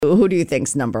Who do you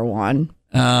think's number one?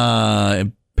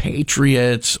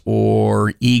 Patriots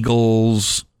or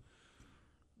Eagles.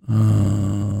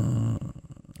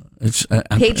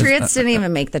 Patriots didn't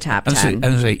even make the top 10.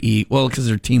 I say well, because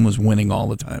their team was winning all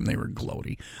the time. They were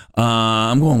gloaty.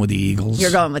 I'm going with the Eagles.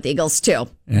 You're going with the Eagles, too.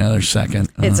 Yeah, they're second.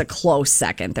 It's a close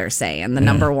second, they're saying. The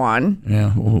number one.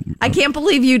 Yeah. Well, I can't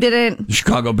believe you didn't. The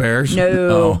Chicago Bears?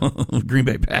 No. Oh, Green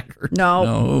Bay Packers?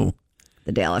 No.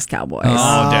 The Dallas Cowboys.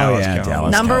 Dallas Cowboys.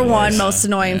 Dallas Number Cowboys. one most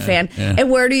annoying fan. Yeah. And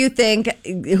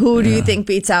who do you think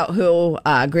beats out who?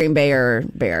 Green Bay or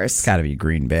Bears? It's got to be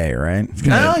Green Bay, right?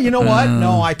 No, you know what?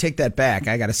 No, I take that back.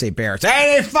 I got to say Bears.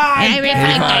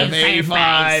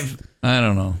 85. I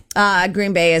don't know.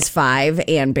 Green Bay is 5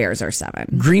 and Bears are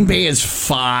 7. Green Bay is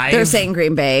 5. They're saying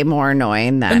Green Bay more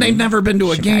annoying than. And they've never been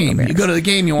to a Chicago game. Bears. You go to the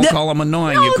game, you won't call them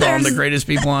annoying. You call them the greatest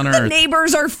people on The earth.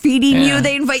 neighbors are feeding you.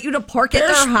 They invite you to park at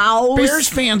their house. Bears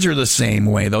fans are the same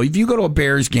way, though. If you go to a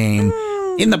Bears game,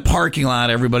 in the parking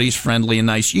lot, everybody's friendly and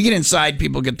nice. You get inside,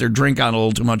 people get their drink on a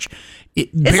little too much.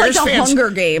 It's like the Hunger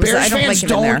Games. Bears I don't fans like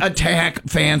it in there. don't attack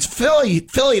fans.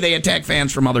 Philly, they attack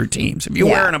fans from other teams. If you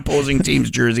wear an opposing team's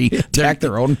jersey, attack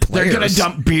their own players. They're going to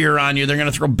dump beer on you. They're going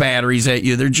to throw batteries at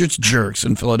you. They're just jerks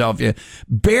in Philadelphia.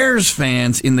 Bears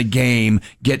fans in the game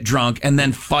get drunk and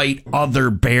then fight other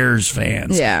Bears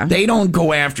fans. Yeah. They don't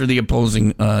go after the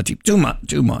opposing team too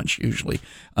much usually.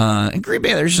 And Green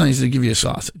Bay, they're just nice to give you a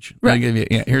sausage. Right. They give you,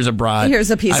 here's a brat.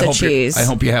 Here's a piece of cheese. I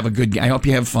hope you have a good game. I hope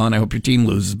you have fun. I hope your team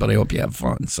loses, but I hope you have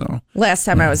fun. So last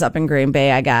time I was up in Green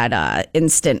Bay, I got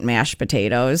instant mashed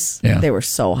potatoes. Yeah. They were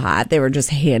so hot. They were just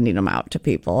handing them out to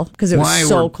people because it was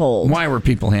so cold. Why were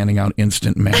people handing out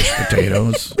instant mashed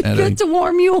potatoes To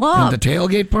warm you at up. the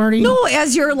tailgate party? No,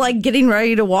 as you're like getting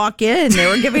ready to walk in, they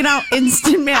were giving out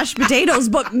instant mashed potatoes,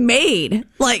 but made.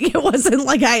 Like it wasn't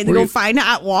like I had to go find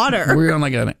hot water. Were you on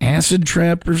like an acid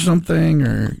trip or something,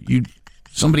 or you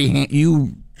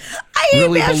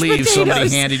really believe somebody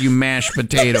handed you mashed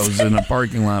potatoes in a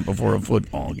parking lot before a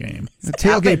football game? The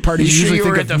tailgate party You sure usually you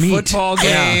were think at of the meat. football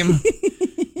game?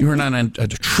 You were on a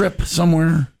trip somewhere?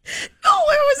 No, it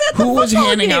was at the Who was football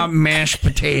handing game. out mashed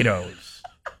potatoes?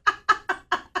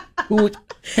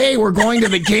 Hey, we're going to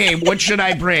the game. What should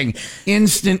I bring?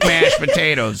 Instant mashed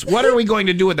potatoes. What are we going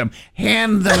to do with them?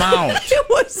 Hand them out.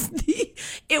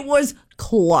 It was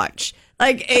clutch.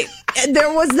 Like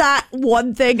there was that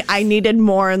one thing I needed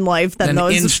more in life than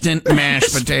those instant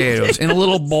mashed potatoes in a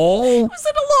little bowl. It was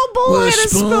in a little bowl. With I had a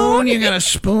spoon. You got a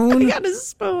spoon. I got a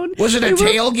spoon. Was it a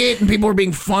tailgate and people were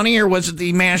being funny, or was it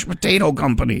the mashed potato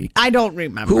company? I don't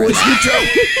remember.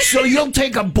 So you'll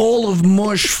take a bowl of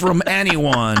mush from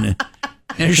anyone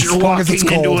as you're walking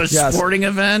into a sporting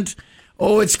event?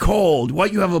 Oh, it's cold.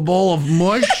 What, you have a bowl of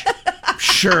mush?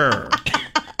 Sure.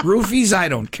 Roofies, I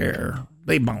don't care.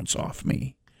 They bounce off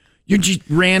me. You're just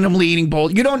randomly eating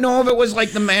bowls. You don't know if it was like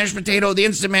the mashed potato, the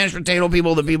instant mashed potato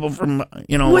people, the people from, Would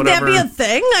whatever. that be a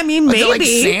thing? I mean, Are maybe. they like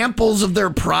samples of their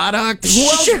product? Who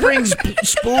else brings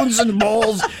spoons and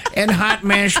bowls and hot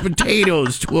mashed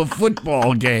potatoes to a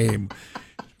football game?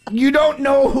 You don't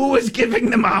know who was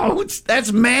giving them out?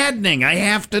 That's maddening. I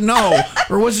have to know.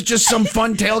 Or was it just some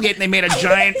fun tailgate and they made a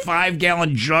giant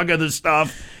 5-gallon jug of the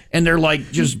stuff? And they're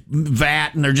like just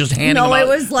vat, and they're just handing them out. No, it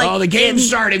was like... Oh, the game's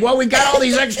starting. Well, we got all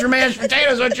these extra mashed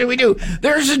potatoes. What should we do?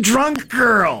 There's a drunk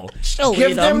girl. She'll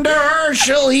Give eat them to her.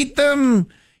 She'll eat them.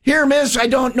 Here, miss, I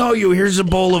don't know you. Here's a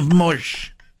bowl of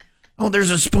mush. Oh,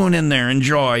 there's a spoon in there.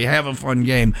 Enjoy. Have a fun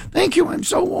game. Thank you. I'm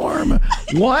so warm.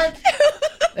 What?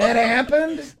 That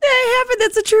happened? That happened.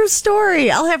 That's a true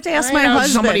story. I'll have to ask my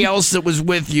husband. Somebody else that was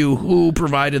with you who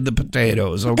provided the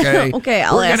potatoes, okay? Okay,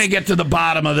 We're going to get to the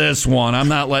bottom of this one. I'm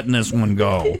not letting this one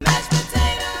go.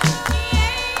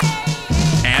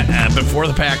 And before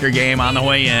the Packer game on the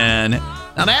way in.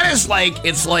 Now that is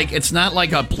it's not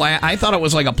like I thought it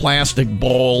was like a plastic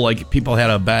bowl, like people had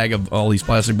a bag of all these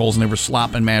plastic bowls and they were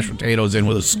slopping mashed potatoes in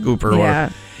with a scooper. Yeah.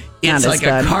 It's like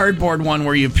a cardboard one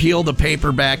where you peel the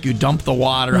paper back, you dump the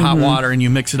water, hot water, and you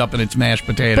mix it up and it's mashed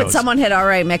potatoes. But someone had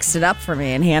already mixed it up for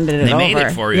me and handed it over. They made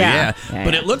it for you, yeah.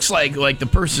 But yeah. it looks like the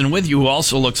person with you who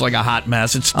also looks like a hot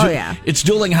mess. It's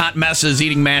dueling hot messes,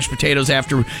 eating mashed potatoes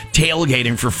after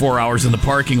tailgating for 4 hours in the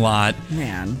parking lot.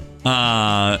 Man.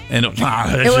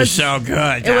 This is so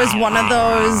good. It was one of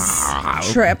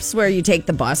those trips where you take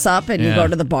the bus up and you go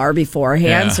to the bar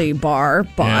beforehand. Yeah. So you bar,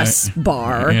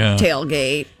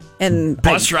 tailgate. And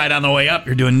bus ride on the way up,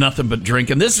 you're doing nothing but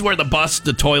drinking. This is where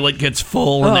the toilet gets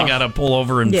full and they got to pull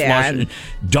over and flush it and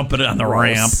dump it on the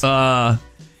ramp.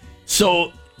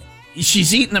 So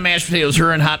she's eating the mashed potatoes.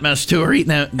 Her and Hot Mess too are eating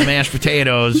the mashed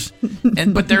potatoes,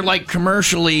 but they're like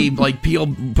commercially like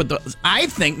peeled. But I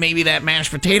think maybe that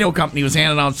mashed potato company was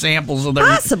handing out samples of their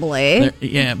possibly.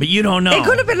 Yeah, but you don't know. It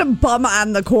could have been a bum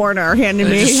on the corner handing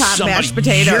me hot mashed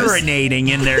potatoes, urinating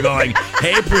in there, going,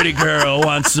 "Hey, pretty girl,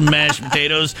 want some mashed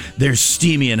potatoes? They're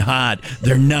steamy and hot.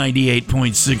 They're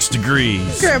 98.6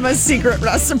 degrees. Grandma's secret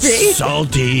recipe,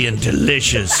 salty and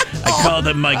delicious. I call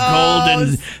them my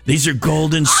golden. These are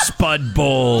golden Spud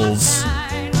Bowls."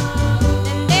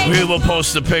 We will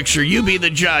post the picture. You be the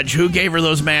judge. Who gave her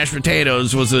those mashed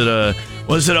potatoes? Was it a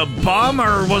bum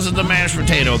or was it the mashed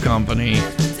potato company?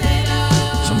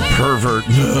 Some pervert.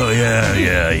 Oh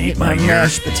yeah. Eat my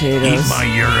mashed potatoes. Eat my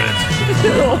urine.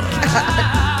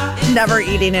 Oh, never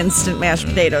eating instant mashed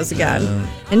potatoes again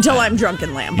until I'm drunk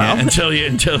in Lambeau.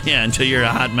 Yeah, until you're a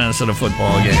hot mess at a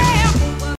football game.